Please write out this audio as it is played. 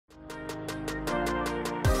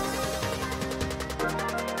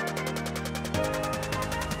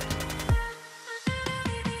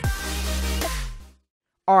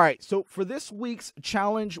All right, so for this week's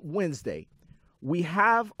Challenge Wednesday, we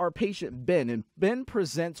have our patient Ben, and Ben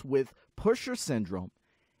presents with Pusher syndrome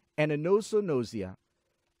and anosognosia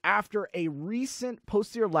after a recent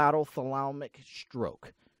posterolateral thalamic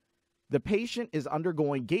stroke. The patient is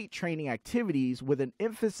undergoing gait training activities with an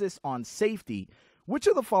emphasis on safety. Which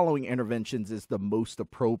of the following interventions is the most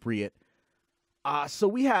appropriate? So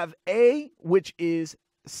we have A, which is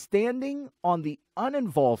standing on the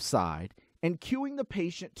uninvolved side and cueing the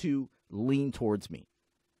patient to lean towards me.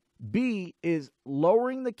 B is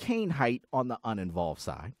lowering the cane height on the uninvolved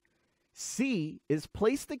side. C is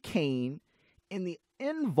place the cane in the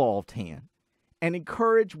involved hand and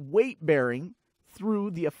encourage weight bearing through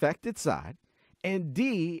the affected side. And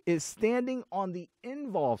D is standing on the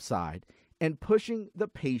involved side and pushing the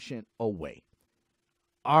patient away.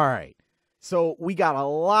 All right. So we got a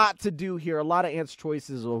lot to do here, a lot of answer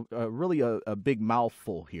choices, really a big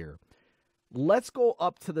mouthful here. Let's go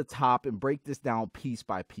up to the top and break this down piece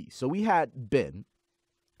by piece. So we had Ben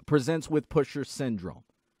presents with Pusher syndrome.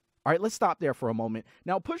 All right, let's stop there for a moment.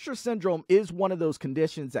 Now, Pusher syndrome is one of those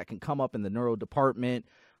conditions that can come up in the neuro department.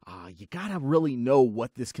 You got to really know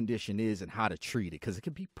what this condition is and how to treat it because it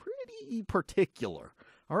can be pretty particular.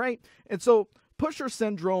 All right, and so Pusher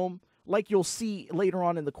syndrome, like you'll see later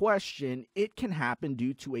on in the question, it can happen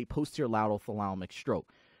due to a posterolateral thalamic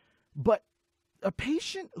stroke. But a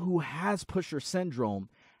patient who has Pusher syndrome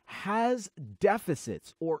has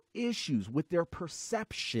deficits or issues with their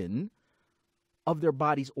perception of their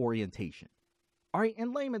body's orientation. All right,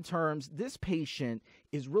 in layman terms, this patient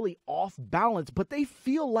is really off balance, but they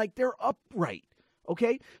feel like they're upright.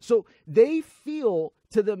 Okay, so they feel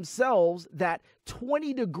to themselves that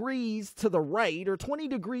 20 degrees to the right or 20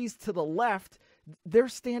 degrees to the left, they're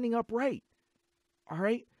standing upright. All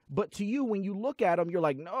right. But to you, when you look at them, you're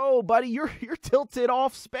like, no, buddy, you're tilted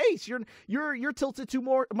off space. You're tilted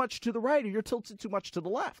too much to the right, or you're tilted too much to the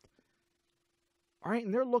left. All right,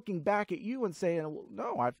 and they're looking back at you and saying, well,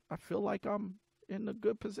 no, I feel like I'm in a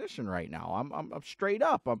good position right now. I'm straight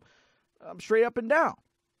up. I'm straight up and down.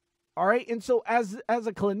 All right, and so as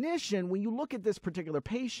a clinician, when you look at this particular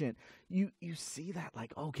patient, you see that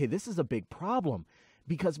like, okay, this is a big problem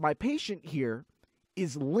because my patient here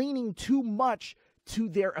is leaning too much to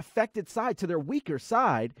their affected side, to their weaker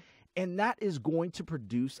side, and that is going to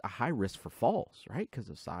produce a high risk for falls, right? Because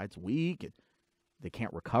the side's weak and they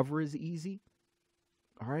can't recover as easy,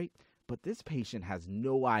 all right? But this patient has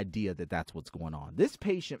no idea that that's what's going on. This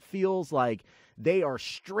patient feels like they are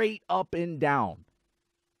straight up and down.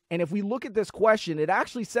 And if we look at this question, it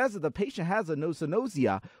actually says that the patient has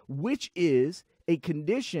anosognosia, which is a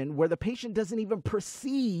condition where the patient doesn't even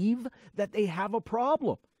perceive that they have a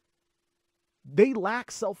problem. They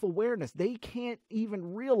lack self-awareness. They can't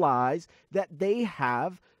even realize that they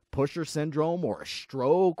have Pusher syndrome or a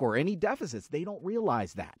stroke or any deficits. They don't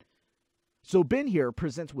realize that. So Ben here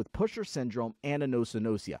presents with Pusher syndrome and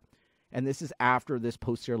anosognosia. And this is after this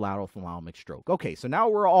posterolateral thalamic stroke. Okay, so now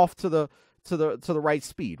we're off to the right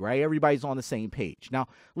speed, right? Everybody's on the same page. Now,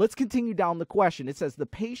 let's continue down the question. It says the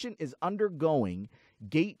patient is undergoing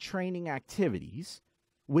gait training activities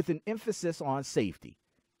with an emphasis on safety.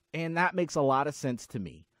 And that makes a lot of sense to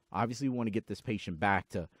me. Obviously, we want to get this patient back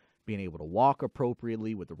to being able to walk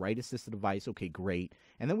appropriately with the right assistive device. Okay, great.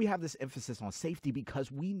 And then we have this emphasis on safety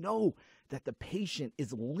because we know that the patient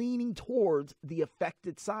is leaning towards the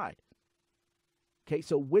affected side. Okay,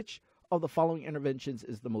 so which of the following interventions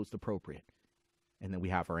is the most appropriate? And then we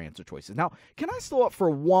have our answer choices. Now, can I slow up for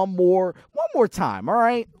one more time, all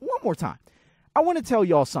right? One more time. I want to tell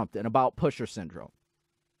y'all something about Pusher syndrome.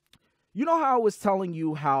 You know how I was telling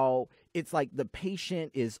you how it's like the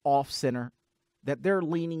patient is off-center, that they're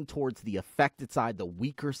leaning towards the affected side, the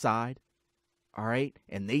weaker side, all right?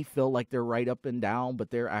 And they feel like they're right up and down, but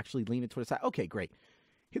they're actually leaning towards the side. Okay, great.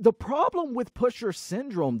 The problem with Pusher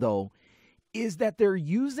syndrome, though, is that they're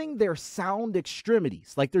using their sound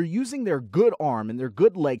extremities, like they're using their good arm and their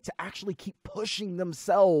good leg to actually keep pushing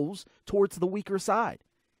themselves towards the weaker side.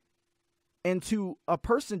 And to a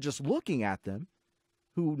person just looking at them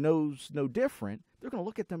who knows no different, they're going to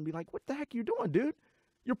look at them and be like, what the heck are you doing, dude?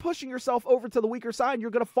 You're pushing yourself over to the weaker side and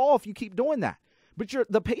you're going to fall if you keep doing that. But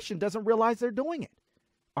the patient doesn't realize they're doing it.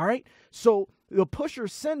 All right? So the Pusher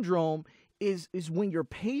syndrome is when your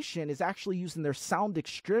patient is actually using their sound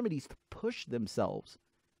extremities to push themselves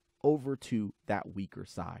over to that weaker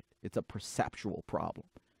side. It's a perceptual problem.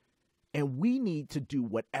 And we need to do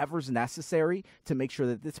whatever's necessary to make sure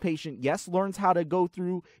that this patient, yes, learns how to go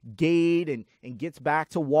through gait and gets back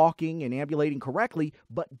to walking and ambulating correctly,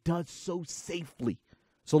 but does so safely.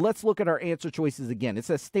 So let's look at our answer choices again. It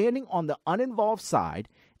says standing on the uninvolved side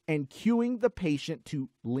and cueing the patient to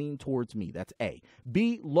lean towards me. That's A.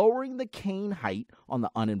 B, lowering the cane height on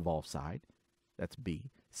the uninvolved side. That's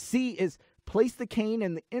B. C is place the cane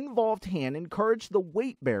in the involved hand, encourage the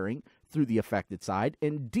weight bearing through the affected side.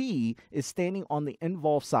 And D is standing on the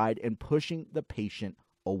involved side and pushing the patient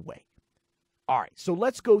away. All right, so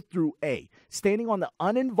let's go through A, standing on the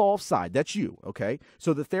uninvolved side. That's you, okay?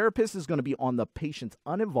 So the therapist is going to be on the patient's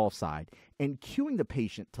uninvolved side and cueing the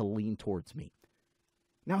patient to lean towards me.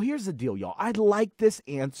 Now, here's the deal, y'all. I like this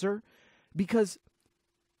answer because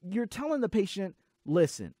you're telling the patient,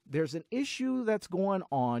 listen, there's an issue that's going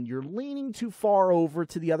on. You're leaning too far over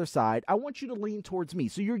to the other side. I want you to lean towards me.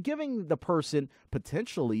 So you're giving the person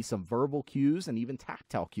potentially some verbal cues and even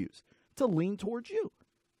tactile cues to lean towards you.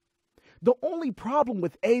 The only problem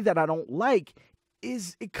with A that I don't like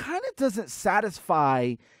is it kind of doesn't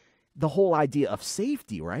satisfy the whole idea of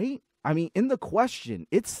safety, right? I mean, in the question,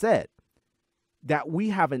 it said that we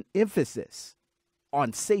have an emphasis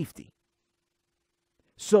on safety.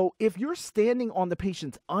 So if you're standing on the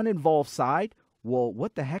patient's uninvolved side, well,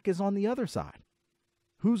 what the heck is on the other side?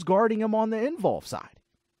 Who's guarding him on the involved side?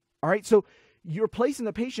 All right, so you're placing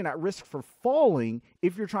the patient at risk for falling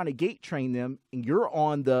if you're trying to gait train them and you're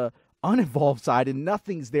on the uninvolved side and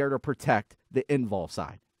nothing's there to protect the involved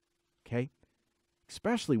side, okay?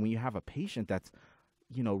 Especially when you have a patient that's,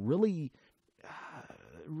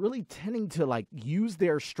 really tending to like use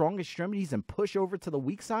their strong extremities and push over to the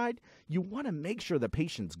weak side. You want to make sure the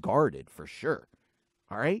patient's guarded for sure,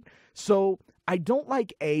 all right? So I don't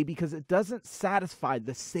like A because it doesn't satisfy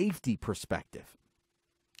the safety perspective.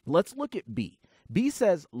 Let's look at B. B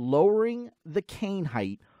says lowering the cane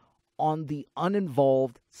height on the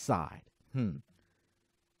uninvolved side. All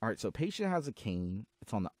right, so patient has a cane.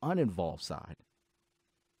 It's on the uninvolved side.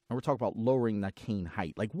 And we're talking about lowering the cane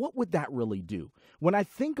height. Like, what would that really do? When I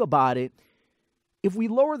think about it, if we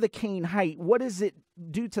lower the cane height, what does it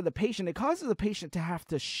do to the patient? It causes the patient to have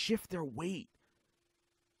to shift their weight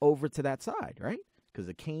over to that side, right? Because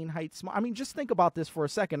the cane height's small. I mean, just think about this for a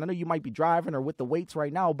second. I know you might be driving or with the weights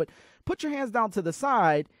right now, but put your hands down to the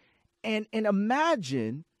side and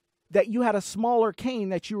imagine that you had a smaller cane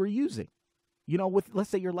that you were using, with, let's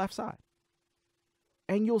say, your left side.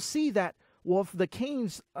 And you'll see that, well, if the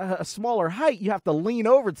cane's a smaller height, you have to lean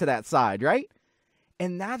over to that side, right?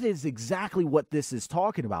 And that is exactly what this is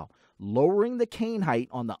talking about. Lowering the cane height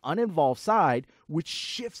on the uninvolved side, which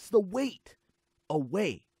shifts the weight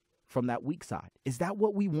away from that weak side. Is that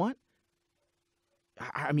what we want?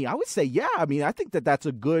 I mean, I would say, yeah. I mean, I think that that's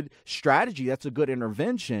a good strategy. That's a good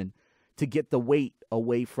intervention to get the weight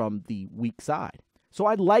away from the weak side. So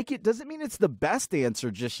I like it. Doesn't mean it's the best answer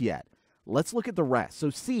just yet. Let's look at the rest.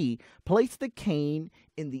 So C, place the cane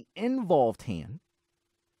in the involved hand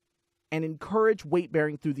and encourage weight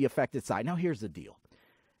bearing through the affected side. Now, here's the deal.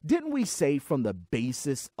 Didn't we say from the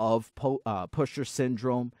basis of pusher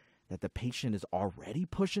syndrome that the patient is already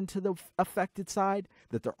pushing to the affected side,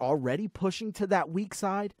 that they're already pushing to that weak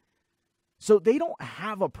side? So they don't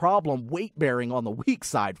have a problem weight bearing on the weak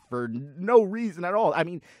side for no reason at all. I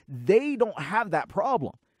mean, they don't have that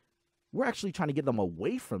problem. We're actually trying to get them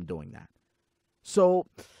away from doing that. So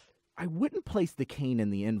I wouldn't place the cane in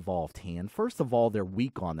the involved hand. First of all, they're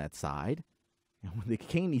weak on that side. The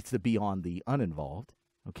cane needs to be on the uninvolved.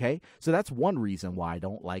 Okay, so that's one reason why I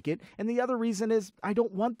don't like it. And the other reason is I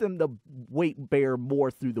don't want them to weight bear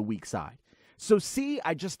more through the weak side. So C,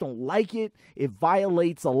 I just don't like it. It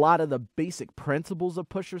violates a lot of the basic principles of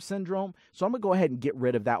pusher syndrome. So I'm going to go ahead and get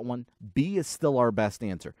rid of that one. B is still our best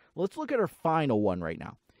answer. Let's look at our final one right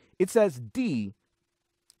now. It says D,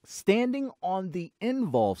 standing on the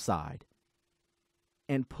involved side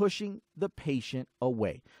and pushing the patient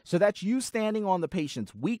away. So that's you standing on the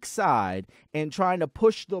patient's weak side and trying to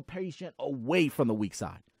push the patient away from the weak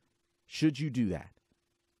side. Should you do that?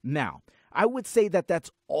 Now, I would say that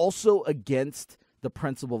that's also against the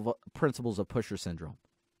principles of pusher syndrome.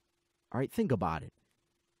 All right, think about it.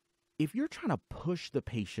 If you're trying to push the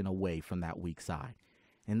patient away from that weak side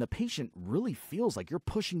and the patient really feels like you're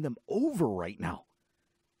pushing them over right now,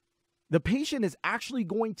 the patient is actually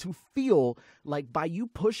going to feel like by you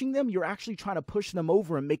pushing them, you're actually trying to push them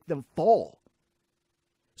over and make them fall.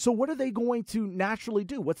 So what are they going to naturally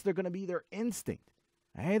do? What's going to be their instinct?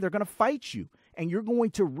 Hey, they're going to fight you, and you're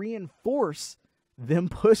going to reinforce them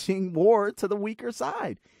pushing more to the weaker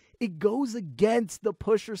side. It goes against the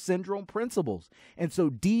pusher syndrome principles. And so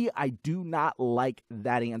D, I do not like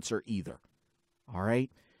that answer either. All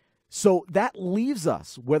right. So that leaves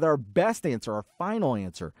us with our best answer, our final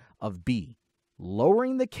answer of B,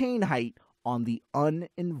 lowering the cane height on the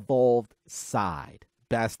uninvolved side.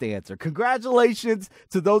 Best answer. Congratulations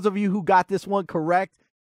to those of you who got this one correct.